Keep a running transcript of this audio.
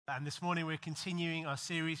And this morning we're continuing our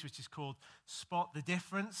series, which is called Spot the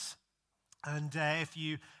Difference. And if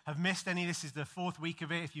you have missed any, this is the fourth week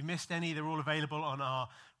of it. If you missed any, they're all available on our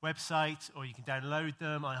website, or you can download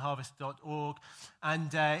them on harvest.org. And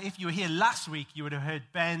if you were here last week, you would have heard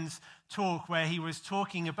Ben's talk where he was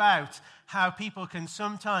talking about how people can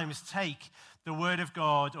sometimes take the word of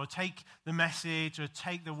God or take the message or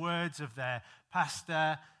take the words of their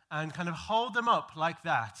pastor and kind of hold them up like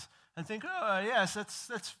that and think, oh, yes,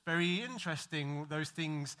 that's very interesting, those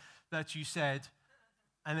things that you said,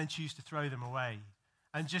 and then choose to throw them away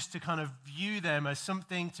and just to kind of view them as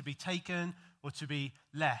something to be taken or to be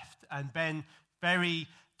left. And Ben very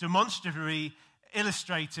demonstratively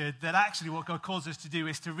illustrated that actually what God calls us to do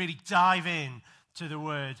is to really dive in to the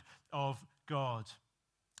word of God.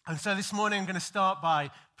 And so this morning I'm going to start by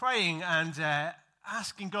praying and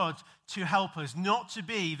asking God to help us not to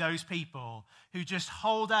be those people who just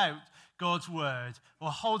hold out God's word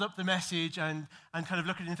or hold up the message and kind of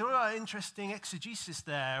look at it and think, oh, interesting exegesis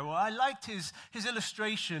there, or I liked his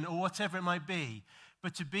illustration, or whatever it might be.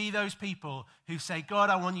 But to be those people who say,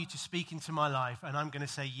 God, I want you to speak into my life, and I'm going to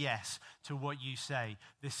say yes to what you say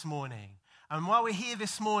this morning. And while we're here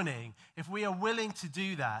this morning, if we are willing to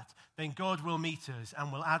do that, then God will meet us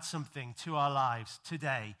and will add something to our lives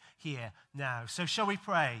today, here, now. So shall we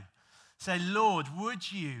pray? Say, Lord,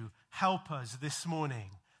 would you help us this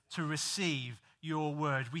morning to receive your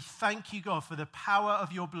word? We thank you, God, for the power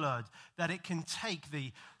of your blood, that it can take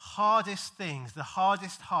the hardest things, the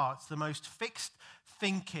hardest hearts, the most fixed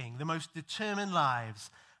thinking, the most determined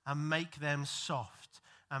lives, and make them soft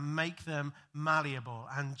and make them malleable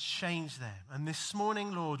and change them. And this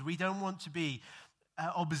morning, Lord, we don't want to be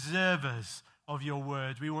observers of your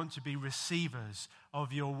word. We want to be receivers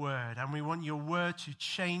of your word. And we want your word to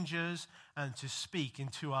change us and to speak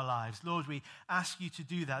into our lives. Lord, we ask you to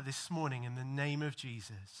do that this morning in the name of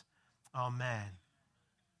Jesus. Amen.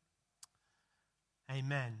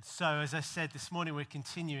 Amen. So, as I said, this morning we're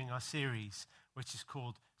continuing our series, which is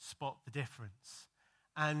called Spot the Difference.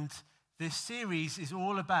 And this series is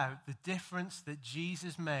all about the difference that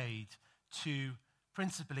Jesus made to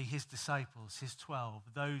principally his disciples, his 12,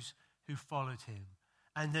 those who followed him,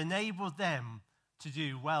 and enabled them to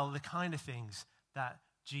do, well, the kind of things that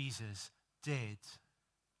Jesus did.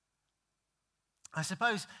 I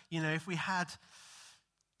suppose, if we had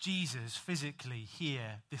Jesus physically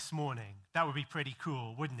here this morning, that would be pretty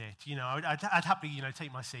cool, wouldn't it? I'd happily,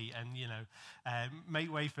 take my seat and,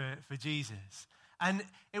 make way for Jesus. And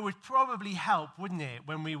it would probably help, wouldn't it,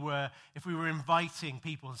 if we were inviting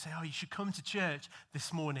people and say, oh, you should come to church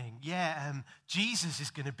this morning. Yeah, Jesus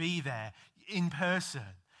is going to be there in person.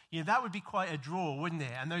 That would be quite a draw, wouldn't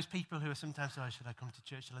it? And those people who are sometimes, oh, should I come to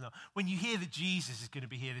church? Should I not? When you hear that Jesus is going to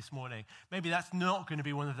be here this morning, maybe that's not going to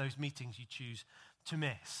be one of those meetings you choose to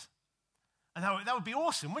miss. And that would be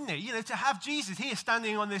awesome, wouldn't it? To have Jesus here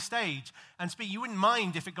standing on this stage and speak. You wouldn't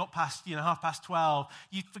mind if it got past, 12:30.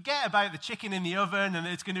 You'd forget about the chicken in the oven and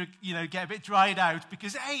it's going to, get a bit dried out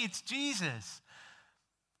because, hey, it's Jesus.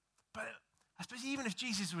 But I suppose even if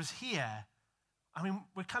Jesus was here,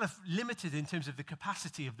 we're kind of limited in terms of the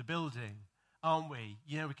capacity of the building, aren't we?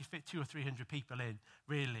 We could fit 200 or 300 people in,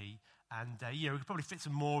 really. And, we could probably fit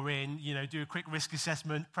some more in, do a quick risk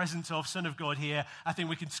assessment, presence of Son of God here. I think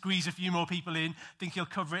we can squeeze a few more people in, think he'll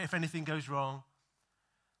cover it if anything goes wrong.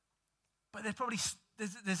 But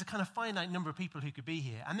there's a kind of finite number of people who could be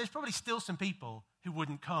here. And there's probably still some people who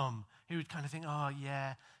wouldn't come, who would kind of think, oh,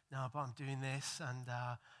 yeah, no, but I'm doing this, and,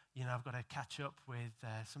 I've got to catch up with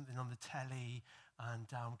something on the telly, and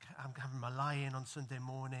I'm having my lie-in on Sunday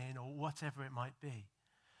morning, or whatever it might be.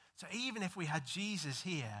 So even if we had Jesus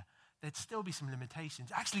here, there'd still be some limitations.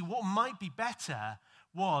 Actually, what might be better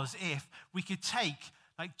was if we could take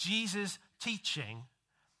Jesus' teaching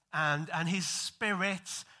and his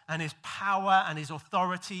spirit and his power and his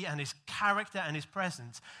authority and his character and his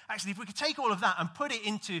presence. Actually, if we could take all of that and put it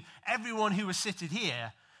into everyone who was seated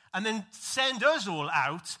here and then send us all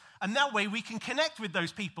out, and that way we can connect with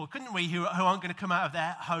those people, couldn't we, who aren't going to come out of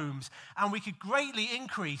their homes. And we could greatly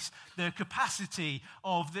increase the capacity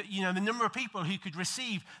of the number of people who could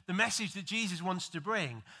receive the message that Jesus wants to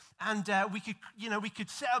bring. And we could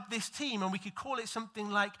set up this team and we could call it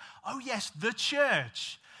something like, oh yes, the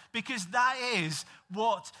church. Because that is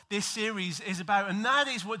what this series is about. And that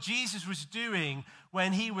is what Jesus was doing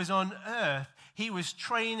when he was on earth. He was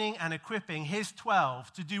training and equipping his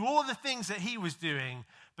 12 to do all the things that he was doing,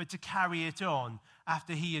 but to carry it on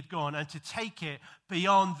after he had gone and to take it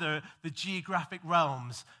beyond the geographic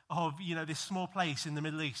realms of, this small place in the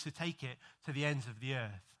Middle East, to take it to the ends of the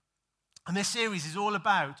earth. And this series is all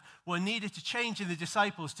about what needed to change in the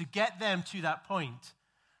disciples to get them to that point.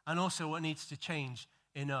 and also what needs to change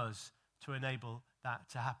in us to enable that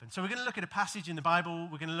to happen. So we're going to look at a passage in the Bible.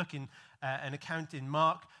 We're going to look in an account in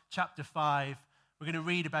Mark chapter 5. We're going to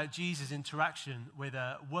read about Jesus' interaction with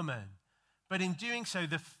a woman. But in doing so,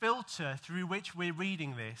 the filter through which we're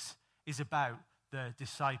reading this is about the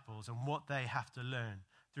disciples and what they have to learn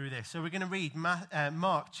through this. So we're going to read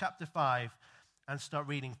Mark chapter 5 and start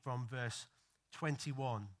reading from verse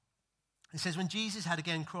 21. It says, when Jesus had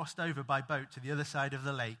again crossed over by boat to the other side of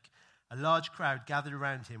the lake, a large crowd gathered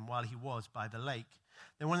around him while he was by the lake.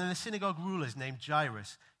 Then one of the synagogue rulers named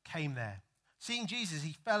Jairus came there. Seeing Jesus,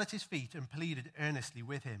 he fell at his feet and pleaded earnestly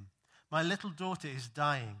with him. My little daughter is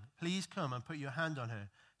dying. Please come and put your hand on her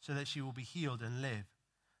so that she will be healed and live.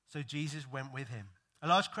 So Jesus went with him. A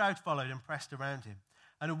large crowd followed and pressed around him.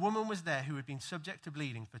 And a woman was there who had been subject to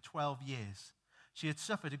bleeding for 12 years. She had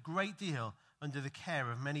suffered a great deal under the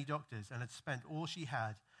care of many doctors and had spent all she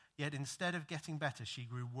had. Yet instead of getting better, she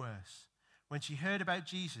grew worse. When she heard about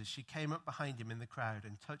Jesus, she came up behind him in the crowd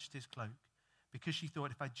and touched his cloak, because she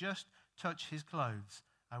thought, if I just touch his clothes,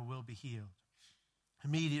 I will be healed.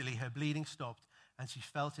 Immediately her bleeding stopped, and she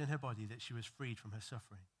felt in her body that she was freed from her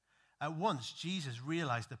suffering. At once Jesus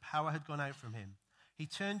realized the power had gone out from him. He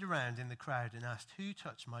turned around in the crowd and asked, who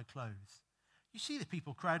touched my clothes? You see the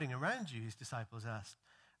people crowding around you, his disciples asked,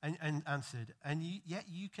 and answered, yet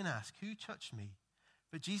you can ask, who touched me?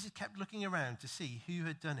 But Jesus kept looking around to see who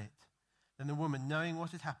had done it. Then the woman, knowing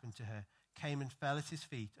what had happened to her, came and fell at his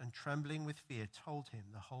feet, and trembling with fear, told him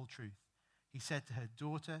the whole truth. He said to her,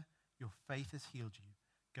 daughter, your faith has healed you.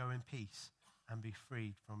 Go in peace and be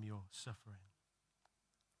freed from your suffering.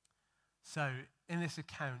 So in this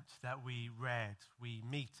account that we read, we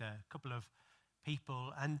meet a couple of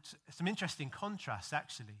people and some interesting contrasts,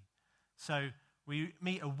 actually. So we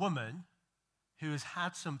meet a woman who has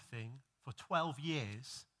had something for 12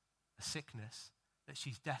 years, a sickness, that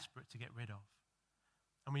she's desperate to get rid of.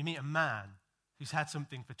 And we meet a man who's had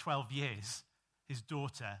something for 12 years, his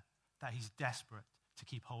daughter, that he's desperate to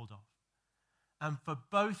keep hold of. And for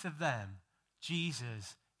both of them,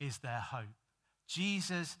 Jesus is their hope.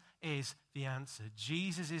 Jesus is the answer.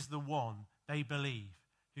 Jesus is the one they believe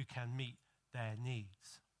who can meet their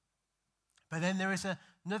needs. But then there is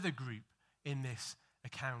another group in this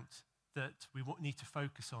account that we need to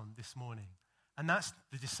focus on this morning, and that's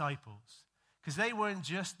the disciples. Because they weren't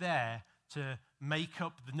just there to make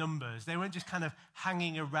up the numbers. They weren't just kind of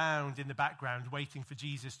hanging around in the background waiting for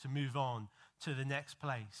Jesus to move on to the next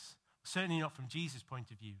place. Certainly not from Jesus'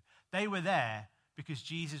 point of view. They were there because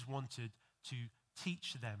Jesus wanted to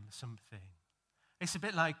teach them something. It's a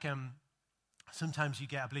bit like sometimes you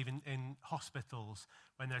get, I believe, in hospitals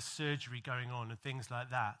when there's surgery going on and things like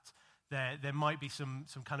that. There might be some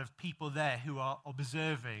kind of people there who are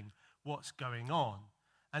observing what's going on.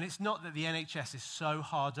 And it's not that the NHS is so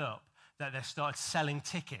hard up that they've started selling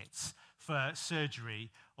tickets for surgery,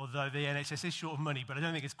 although the NHS is short of money, but I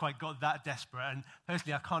don't think it's quite got that desperate. And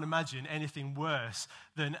personally, I can't imagine anything worse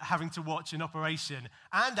than having to watch an operation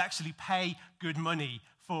and actually pay good money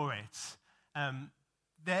for it.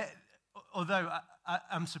 Although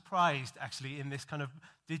I'm surprised, actually, in this kind of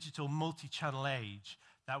digital multi-channel age,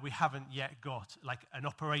 that we haven't yet got like an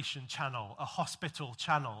operation channel, a hospital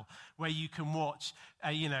channel, where you can watch,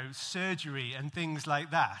 surgery and things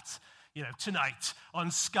like that. Tonight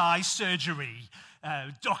on Sky Surgery,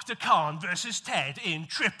 Dr. Khan versus Ted in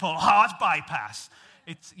triple heart bypass.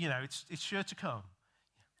 It's sure to come.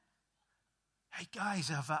 Hey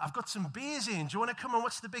guys, I've got some beers in. Do you want to come and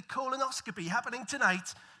watch the big colonoscopy happening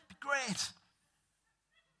tonight? Be great.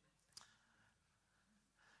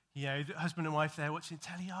 The husband and wife there watching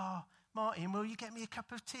telly. Oh, Martin, will you get me a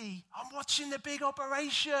cup of tea? I'm watching the big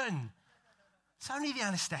operation. It's only the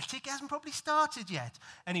anesthetic. It hasn't probably started yet.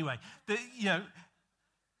 Anyway,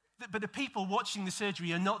 but the people watching the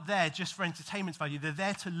surgery are not there just for entertainment value. They're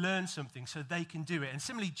there to learn something so they can do it. And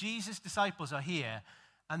similarly, Jesus' disciples are here,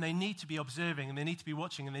 and they need to be observing, and they need to be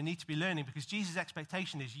watching, and they need to be learning, because Jesus'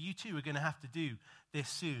 expectation is you too are going to have to do this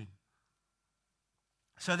soon.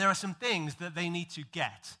 So there are some things that they need to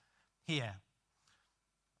get here.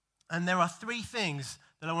 And there are three things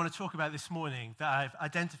that I want to talk about this morning that I've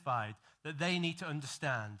identified that they need to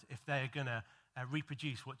understand if they are going to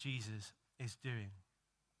reproduce what Jesus is doing.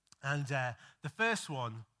 And the first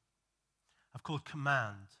one I've called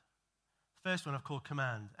command.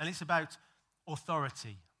 And it's about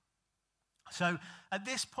authority. So at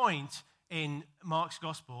this point in Mark's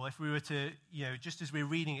gospel, if we were to, just as we're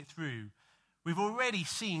reading it through, we've already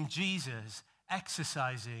seen Jesus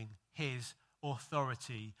exercising his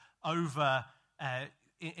authority over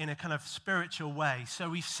in a kind of spiritual way. So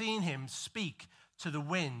we've seen him speak to the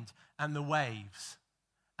wind and the waves.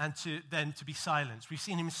 and then to be silenced. We've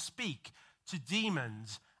seen him speak to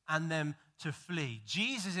demons and them to flee.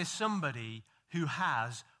 Jesus is somebody who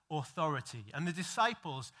has authority. And the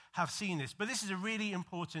disciples have seen this. But this is a really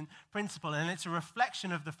important principle, and it's a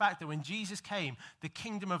reflection of the fact that when Jesus came, the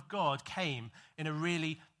kingdom of God came in a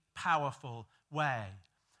really powerful way.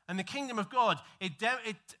 And the kingdom of God, it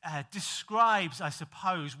describes, I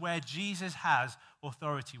suppose, where Jesus has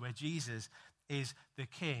authority, where Jesus is the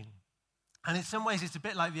king. And in some ways, it's a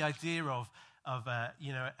bit like the idea of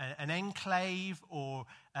an enclave or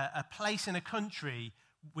a place in a country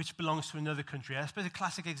which belongs to another country. I suppose a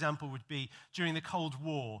classic example would be during the Cold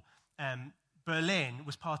War, Berlin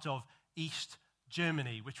was part of East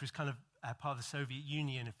Germany, which was kind of part of the Soviet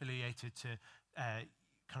Union, affiliated to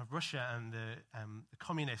kind of Russia and the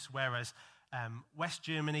communists, whereas West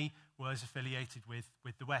Germany was affiliated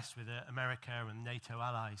with the West, with America and NATO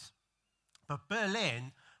allies. But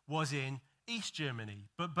Berlin was in East Germany.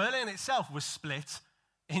 But Berlin itself was split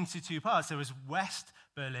into two parts. There was West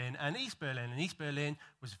Berlin and East Berlin. And East Berlin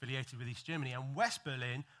was affiliated with East Germany, and West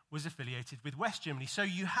Berlin was affiliated with West Germany. So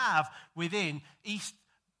you have within East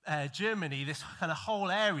Germany this kind of whole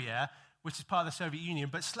area, which is part of the Soviet Union,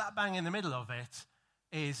 but slap bang in the middle of it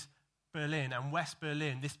is Berlin and West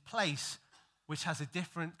Berlin, this place which has a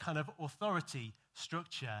different kind of authority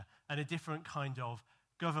structure and a different kind of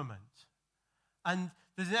government. And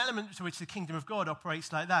there's an element to which the kingdom of God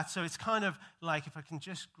operates like that. So it's kind of like, if I can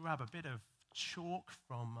just grab a bit of chalk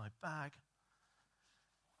from my bag.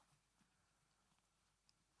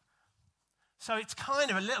 So it's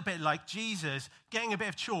kind of a little bit like Jesus getting a bit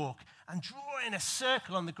of chalk and drawing a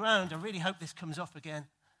circle on the ground. I really hope this comes off again.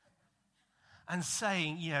 And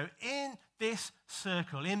saying, in this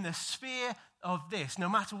circle, in the sphere of this, no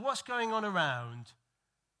matter what's going on around,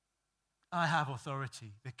 I have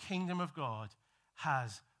authority. The kingdom of God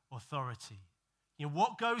has authority.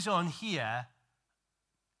 What goes on here,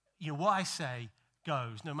 what I say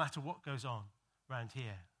goes, no matter what goes on around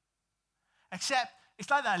here. Except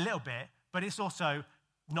it's like that a little bit, but it's also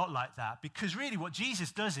not like that, because really what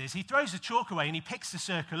Jesus does is he throws the chalk away and he picks the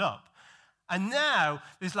circle up. And now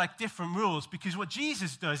there's like different rules, because what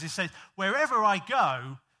Jesus does is says, wherever I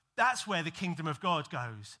go, that's where the kingdom of God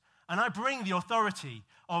goes. And I bring the authority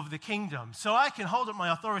of the kingdom. So I can hold up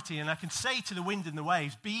my authority and I can say to the wind and the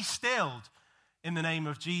waves, be stilled in the name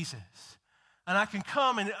of Jesus. And I can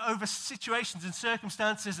come in over situations and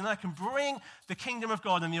circumstances, and I can bring the kingdom of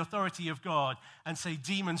God and the authority of God and say,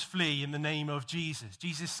 demons flee in the name of Jesus.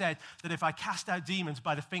 Jesus said that if I cast out demons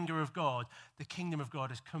by the finger of God, the kingdom of God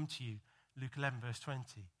has come to you. Luke 11, verse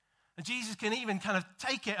 20. And Jesus can even kind of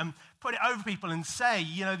take it and put it over people and say,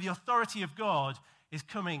 the authority of God is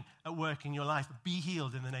coming at work in your life. Be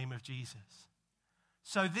healed in the name of Jesus.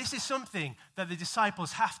 So this is something that the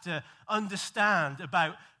disciples have to understand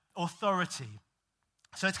about authority.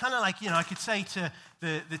 So it's kind of like, I could say to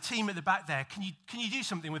the team at the back there, can you do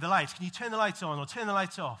something with the lights? Can you turn the lights on or turn the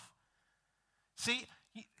lights off? See,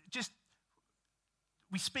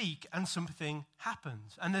 we speak and something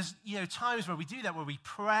happens. And there's, times where we do that, where we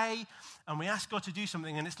pray and we ask God to do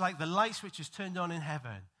something, and it's like the light switch is turned on in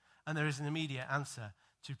heaven and there is an immediate answer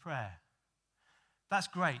to prayer. That's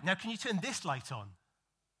great. Now, can you turn this light on?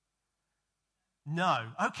 No.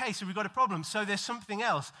 Okay, so we've got a problem. So there's something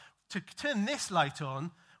else. To turn this light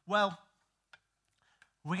on, well,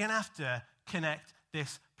 we're going to have to connect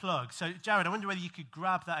this plug. So, Jared, I wonder whether you could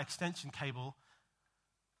grab that extension cable.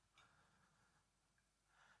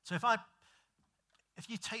 So if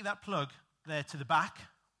you take that plug there to the back,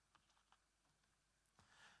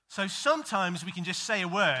 so sometimes we can just say a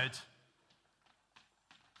word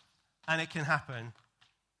and it can happen.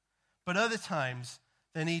 But other times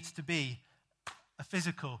there needs to be a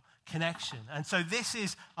physical connection. And so this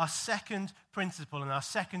is our second principle and our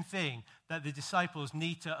second thing that the disciples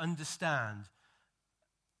need to understand.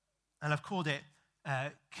 And I've called it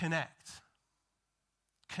connect.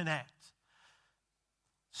 Connect.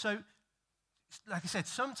 So, like I said,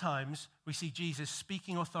 sometimes we see Jesus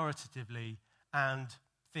speaking authoritatively and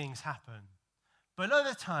things happen. But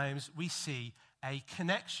other times we see a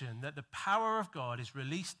connection, that the power of God is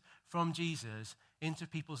released from Jesus into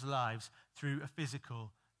people's lives through a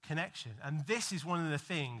physical connection. And this is one of the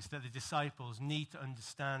things that the disciples need to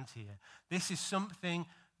understand here. This is something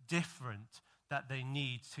different that they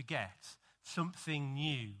need to get, something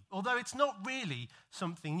new. Although it's not really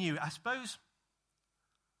something new. I suppose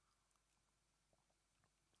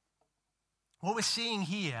what we're seeing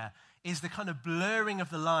here is the kind of blurring of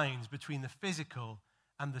the lines between the physical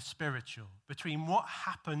and the spiritual, between what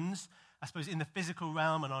happens, I suppose, in the physical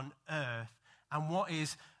realm and on earth, and what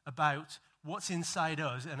is about what's inside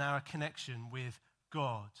us and our connection with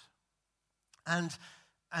God. And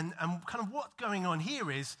kind of what's going on here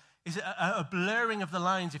is a blurring of the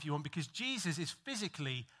lines, if you want, because Jesus is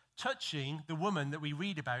physically touching the woman that we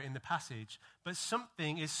read about in the passage, but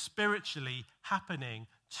something is spiritually happening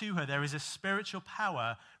to her. There is a spiritual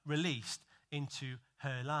power released into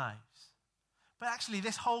her lives. But actually,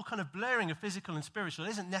 this whole kind of blurring of physical and spiritual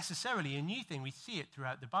isn't necessarily a new thing. We see it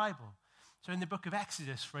throughout the Bible. So in the book of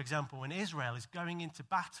Exodus, for example, when Israel is going into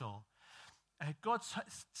battle, God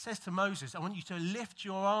says to Moses, I want you to lift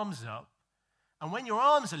your arms up. And when your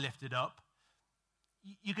arms are lifted up,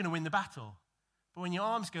 you're going to win the battle. But when your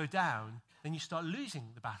arms go down, then you start losing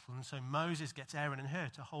the battle. And so Moses gets Aaron and Hur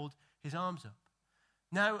to hold his arms up.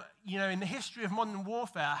 Now, in the history of modern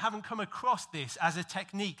warfare, I haven't come across this as a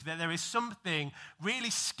technique, that there is something really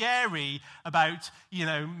scary about,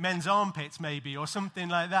 men's armpits maybe, or something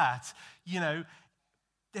like that.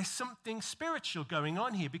 There's something spiritual going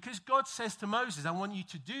on here, because God says to Moses, I want you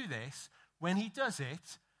to do this. When he does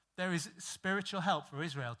it, there is spiritual help for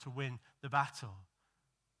Israel to win the battle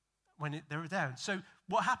when they're down. So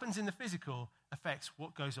what happens in the physical affects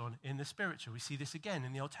what goes on in the spiritual. We see this again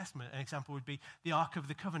in the Old Testament. An example would be the Ark of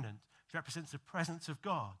the Covenant, which represents the presence of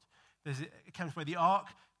God. There's accounts where the Ark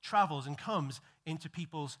travels and comes into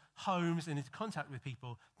people's homes and into contact with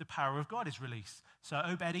people. The power of God is released. So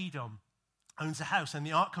Obed-Edom owns a house, and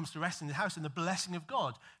the ark comes to rest in the house, and the blessing of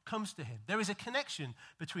God comes to him. There is a connection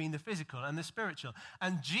between the physical and the spiritual.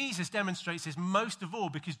 And Jesus demonstrates this most of all,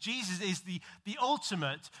 because Jesus is the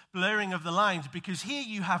ultimate blurring of the lines, because here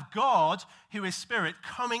you have God, who is spirit,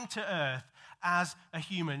 coming to earth as a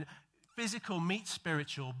human. Physical meets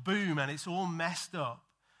spiritual, boom, and it's all messed up.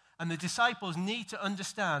 And the disciples need to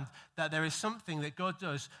understand that there is something that God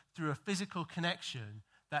does through a physical connection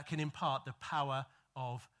that can impart the power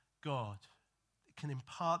of God. Can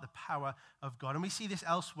impart the power of God. And we see this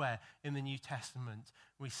elsewhere in the New Testament.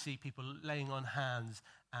 We see people laying on hands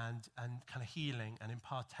and kind of healing and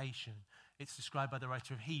impartation. It's described by the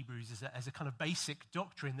writer of Hebrews as a kind of basic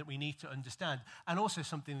doctrine that we need to understand, and also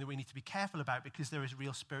something that we need to be careful about, because there is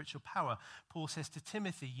real spiritual power. Paul says to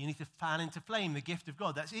Timothy, you need to fan into flame the gift of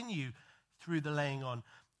God that's in you through the laying on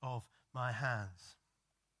of my hands.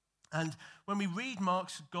 And when we read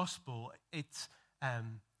Mark's gospel, it's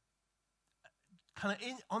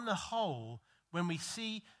on the whole, when we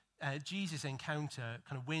see Jesus encounter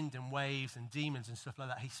kind of wind and waves and demons and stuff like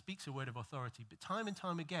that, he speaks a word of authority. But time and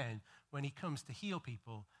time again, when he comes to heal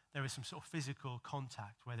people, there is some sort of physical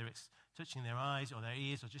contact, whether it's touching their eyes or their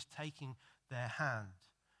ears or just taking their hand.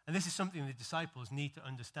 And this is something the disciples need to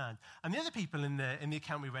understand. And the other people in the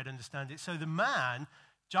account we read understand it. So the man,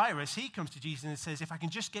 Jairus, he comes to Jesus and says, if I can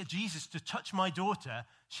just get Jesus to touch my daughter,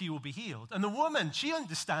 she will be healed. And the woman, she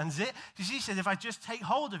understands it, because she says, if I just take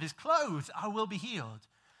hold of his clothes, I will be healed.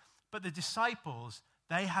 But the disciples,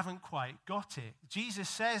 they haven't quite got it. Jesus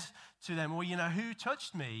says to them, well, who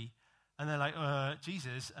touched me? And they're like,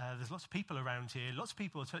 Jesus, there's lots of people around here. Lots of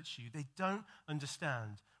people will touch you. They don't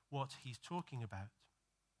understand what he's talking about.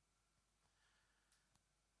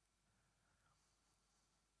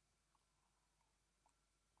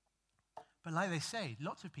 But like they say,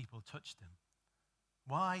 lots of people touched him.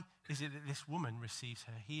 Why is it that this woman receives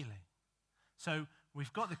her healing? So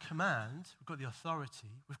we've got the command, we've got the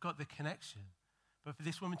authority, we've got the connection. But for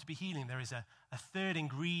this woman to be healing, there is a third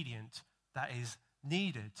ingredient that is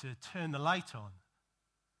needed to turn the light on.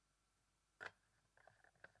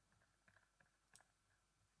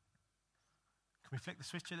 Can we flick the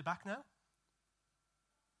switch at the back now?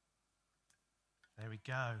 There we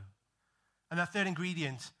go. And that third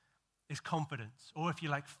ingredient is confidence, or if you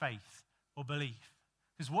like, faith or belief.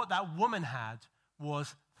 Because what that woman had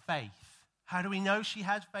was faith. How do we know she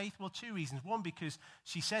had faith? Well, two reasons. One, because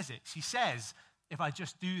she says it. She says, if I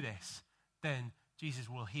just do this, then Jesus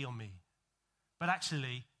will heal me. But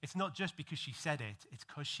actually, it's not just because she said it, it's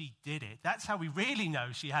because she did it. That's how we really know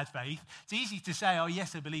she had faith. It's easy to say, oh,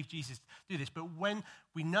 yes, I believe Jesus do this. But when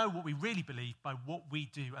we know what we really believe by what we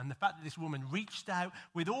do, and the fact that this woman reached out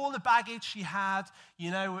with all the baggage she had,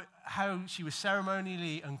 how she was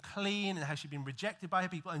ceremonially unclean and how she'd been rejected by her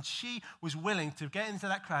people, and she was willing to get into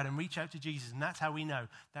that crowd and reach out to Jesus. And that's how we know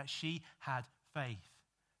that she had faith,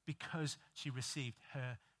 because she received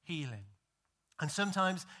her healing. And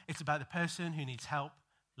sometimes it's about the person who needs help,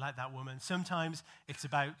 like that woman. Sometimes it's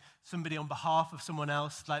about somebody on behalf of someone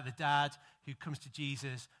else, like the dad who comes to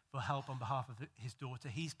Jesus for help on behalf of his daughter.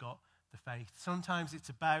 He's got the faith. Sometimes it's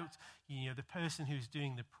about the person who's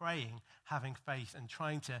doing the praying, having faith and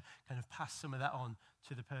trying to kind of pass some of that on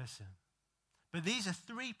to the person. But these are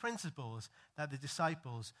three principles that the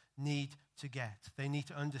disciples need to get. They need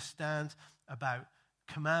to understand about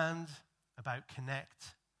command, about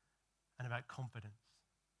connect, and about confidence.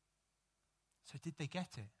 So did they get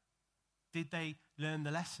it? Did they learn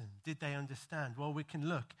the lesson? Did they understand? Well, we can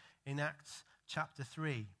look in Acts chapter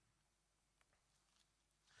 3,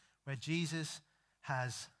 where Jesus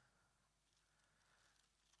has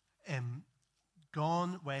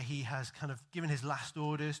gone, where he has kind of given his last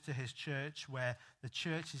orders to his church, where the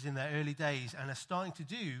church is in their early days and are starting to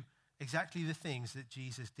do exactly the things that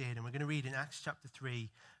Jesus did. And we're going to read in Acts chapter 3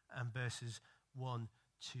 and verses 1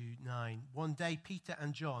 to 9. One day, Peter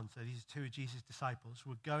and John, so these are two of Jesus' disciples,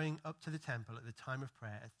 were going up to the temple at the time of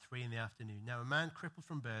prayer at 3 p.m. Now, a man crippled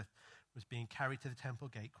from birth was being carried to the temple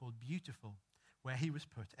gate called Beautiful, where he was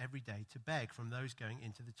put every day to beg from those going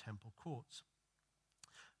into the temple courts.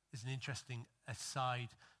 There's an interesting aside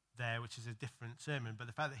there, which is a different sermon, but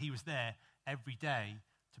the fact that he was there every day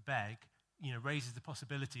to beg, raises the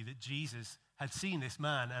possibility that Jesus had seen this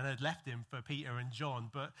man and had left him for Peter and John,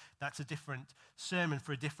 but that's a different sermon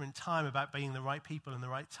for a different time about being the right people in the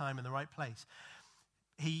right time and the right place.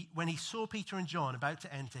 When he saw Peter and John about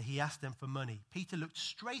to enter, he asked them for money. Peter looked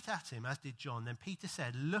straight at him, as did John. Then Peter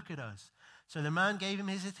said, "Look at us." So the man gave him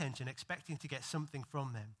his attention, expecting to get something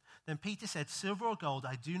from them. Then Peter said, "Silver or gold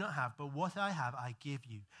I do not have, but what I have I give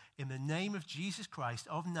you. In the name of Jesus Christ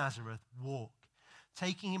of Nazareth, walk."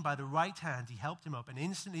 Taking him by the right hand, he helped him up, and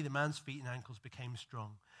instantly the man's feet and ankles became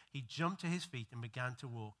strong. He jumped to his feet and began to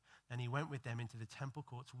walk. Then he went with them into the temple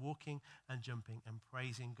courts, walking and jumping and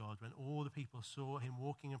praising God. When all the people saw him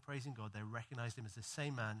walking and praising God, they recognized him as the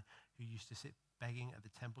same man who used to sit begging at the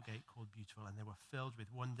temple gate called Beautiful, and they were filled with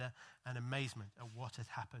wonder and amazement at what had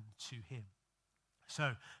happened to him.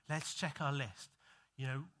 So let's check our list.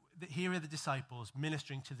 Here are the disciples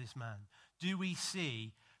ministering to this man. Do we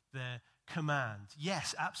see the command?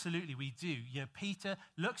 Yes, absolutely, we do. Peter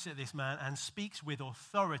looks at this man and speaks with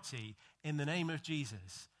authority in the name of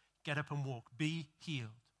Jesus. Get up and walk. Be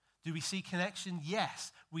healed. Do we see connection?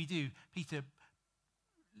 Yes, we do. Peter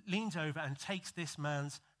leans over and takes this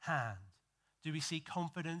man's hand. Do we see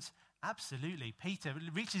confidence? Absolutely. Peter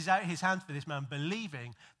reaches out his hand for this man,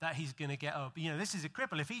 believing that he's going to get up. This is a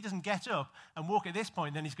cripple. If he doesn't get up and walk at this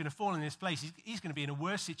point, then he's going to fall in this place. He's going to be in a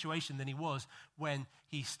worse situation than he was when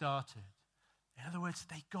he started. In other words,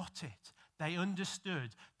 they got it. They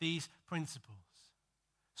understood these principles.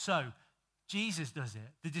 So, Jesus does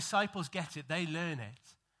it. The disciples get it. They learn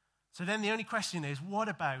it. So then the only question is, what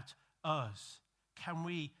about us? Can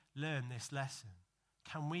we learn this lesson?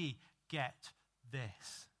 Can we get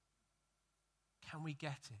this? Can we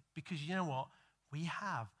get it? Because you know what? We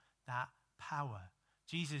have that power.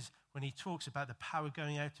 Jesus, when he talks about the power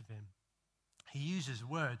going out of him, he uses a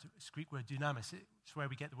word, it's a Greek word dunamis. It's where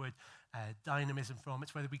we get the word dynamism from.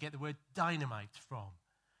 It's where we get the word dynamite from.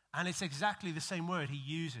 And it's exactly the same word he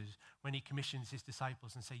uses when he commissions his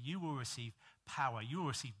disciples and say, you will receive power. You will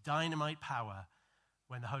receive dynamite power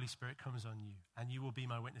when the Holy Spirit comes on you. And you will be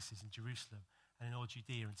my witnesses in Jerusalem and in all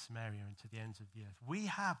Judea and Samaria and to the ends of the earth. We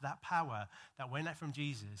have that power that went out from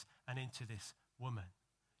Jesus and into this woman.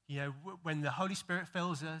 When the Holy Spirit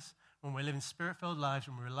fills us, when we're living Spirit-filled lives,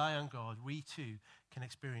 when we rely on God, we too can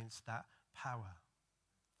experience that power.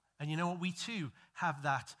 And you know what? We too have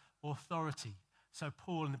that authority. So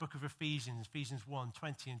Paul in the book of Ephesians 1,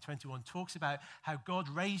 20 and 21, talks about how God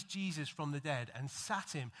raised Jesus from the dead and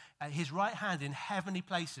sat him at his right hand in heavenly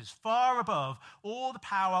places, far above all the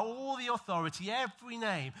power, all the authority, every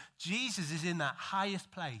name. Jesus is in that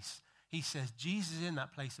highest place. He says Jesus is in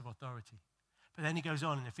that place of authority. But then he goes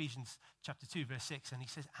on in Ephesians chapter 2, verse 6, and he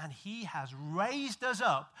says, and he has raised us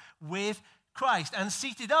up with Christ and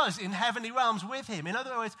seated us in heavenly realms with him. In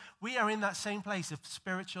other words, we are in that same place of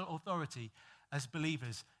spiritual authority as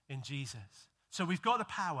believers in Jesus. So we've got the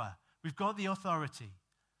power, we've got the authority.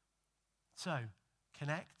 So,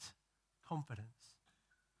 connect, confidence.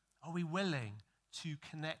 Are we willing to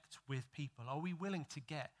connect with people? Are we willing to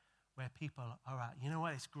get where people are at? You know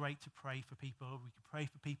what? It's great to pray for people. We can pray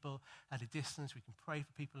for people at a distance. We can pray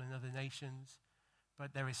for people in other nations.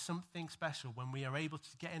 But there is something special when we are able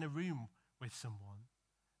to get in a room with someone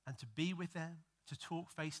and to be with them, to talk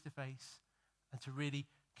face to face, and to really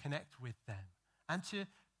connect with them. And to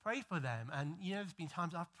pray for them. And, there's been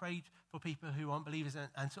times I've prayed for people who aren't believers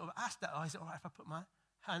and sort of asked that, is it all right if I put my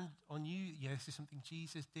hand on you? This is something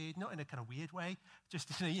Jesus did. Not in a kind of weird way. Just,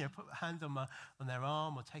 put a hand on their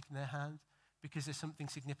arm or taking their hand. Because there's something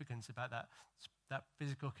significant about that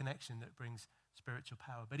physical connection that brings spiritual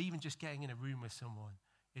power. But even just getting in a room with someone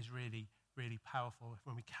is really, really powerful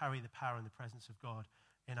when we carry the power and the presence of God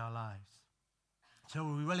in our lives. So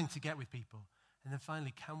are we willing to get with people? And then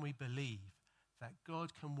finally, can we believe that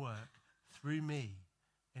God can work through me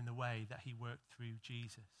in the way that he worked through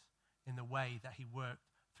Jesus? in the way that he worked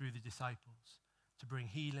through the disciples to bring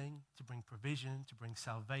healing, to bring provision, to bring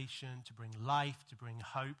salvation, to bring life, to bring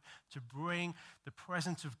hope, to bring the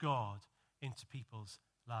presence of God into people's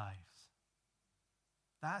lives.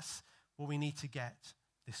 That's what we need to get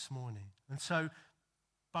this morning. And so,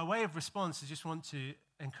 by way of response, I just want to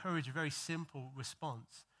encourage a very simple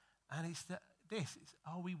response. And it's this,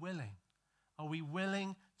 are we willing? Are we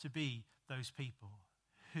willing to be those people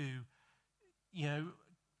who,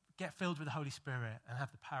 get filled with the Holy Spirit and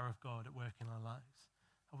have the power of God at work in our lives?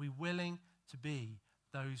 Are we willing to be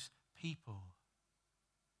those people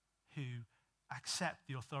who accept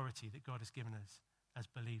the authority that God has given us as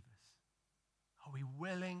believers? Are we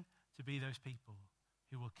willing to be those people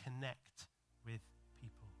who will connect with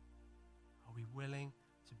people? Are we willing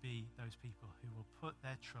to be those people who will put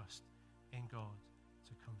their trust in God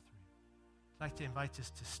to come through? I'd like to invite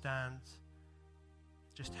us to stand.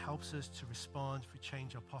 It just helps us to respond if we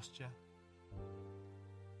change our posture.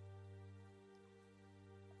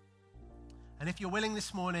 And if you're willing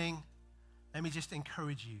this morning, let me just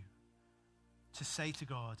encourage you to say to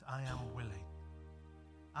God, I am willing.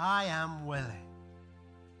 I am willing.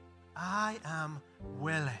 I am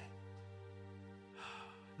willing.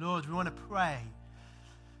 Lord, we want to pray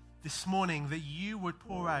this morning that you would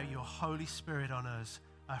pour out your Holy Spirit on us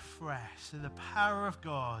afresh, so the power of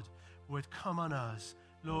God would come on us,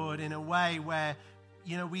 Lord, in a way where,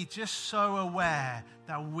 we're just so aware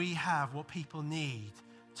that we have what people need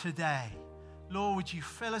today. Lord, would you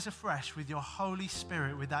fill us afresh with your Holy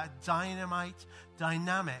Spirit, with that dynamic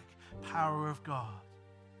power of God.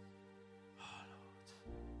 Oh,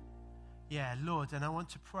 Lord. Yeah, Lord, and I want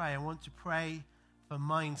to pray for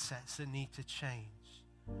mindsets that need to change.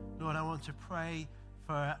 Lord, I want to pray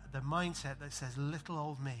for the mindset that says, little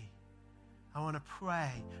old me. I want to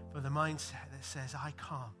pray for the mindset that says, I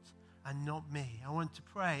can't, and not me. I want to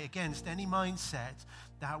pray against any mindset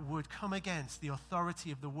that would come against the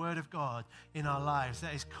authority of the Word of God in our lives,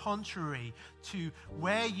 that is contrary to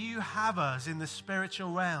where you have us in the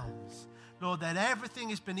spiritual realms. Lord, that everything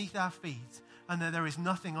is beneath our feet and that there is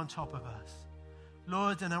nothing on top of us.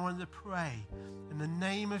 Lord, and I want to pray in the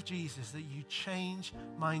name of Jesus that you change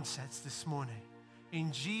mindsets this morning.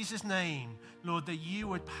 In Jesus' name, Lord, that you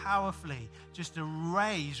would powerfully just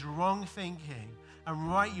erase wrong thinking and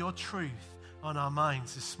write your truth on our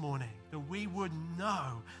minds this morning. That we would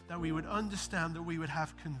know, that we would understand, that we would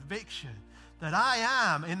have conviction that I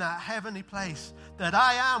am in that heavenly place, that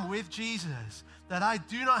I am with Jesus, that I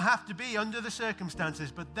do not have to be under the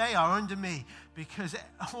circumstances, but they are under me, because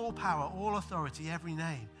all power, all authority, every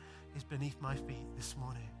name is beneath my feet this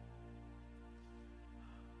morning.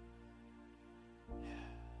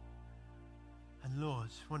 And Lord,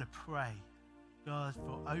 I want to pray, God,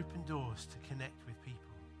 for open doors to connect with people.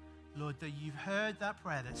 Lord, that you've heard that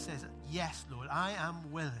prayer that says, yes, Lord, I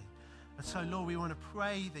am willing. And so, Lord, we want to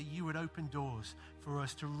pray that you would open doors for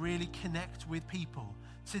us to really connect with people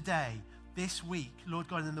today, this week, Lord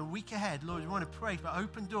God, and the week ahead. Lord, we want to pray for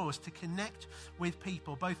open doors to connect with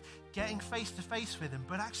people, both getting face to face with them,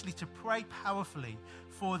 but actually to pray powerfully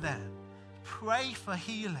for them. Pray for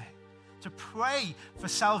healing, to pray for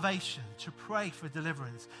salvation, to pray for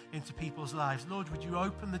deliverance into people's lives. Lord, would you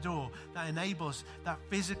open the door that enables that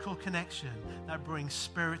physical connection that brings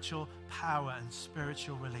spiritual power and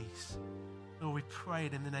spiritual release. Lord, we pray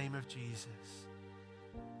it in the name of Jesus.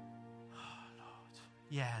 Oh, Lord.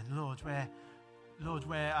 Yeah, and Lord, where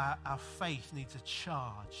our faith needs a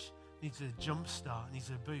charge, needs a jump start, needs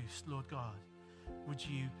a boost, Lord God, would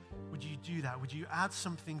you do that? Would you add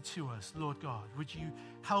something to us, Lord God? Would you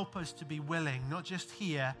help us to be willing, not just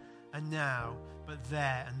here and now, but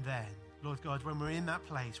there and then? Lord God, when we're in that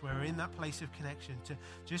place of connection, to,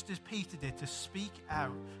 just as Peter did, to speak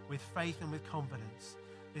out with faith and with confidence.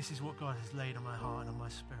 This is what God has laid on my heart and on my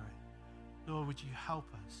spirit. Lord, would you help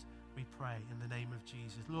us? We pray in the name of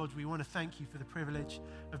Jesus. Lord, we want to thank you for the privilege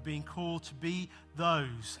of being called to be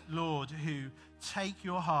those, Lord, who take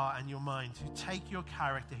your heart and your mind, who take your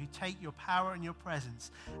character, who take your power and your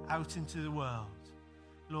presence out into the world.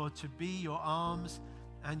 Lord, to be your arms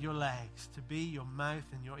and your legs, to be your mouth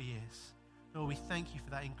and your ears. Lord, we thank you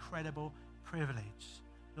for that incredible privilege.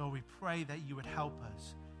 Lord, we pray that you would help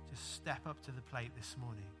us to step up to the plate this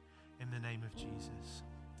morning in the name of Jesus.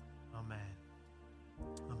 Amen.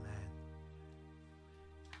 Amen.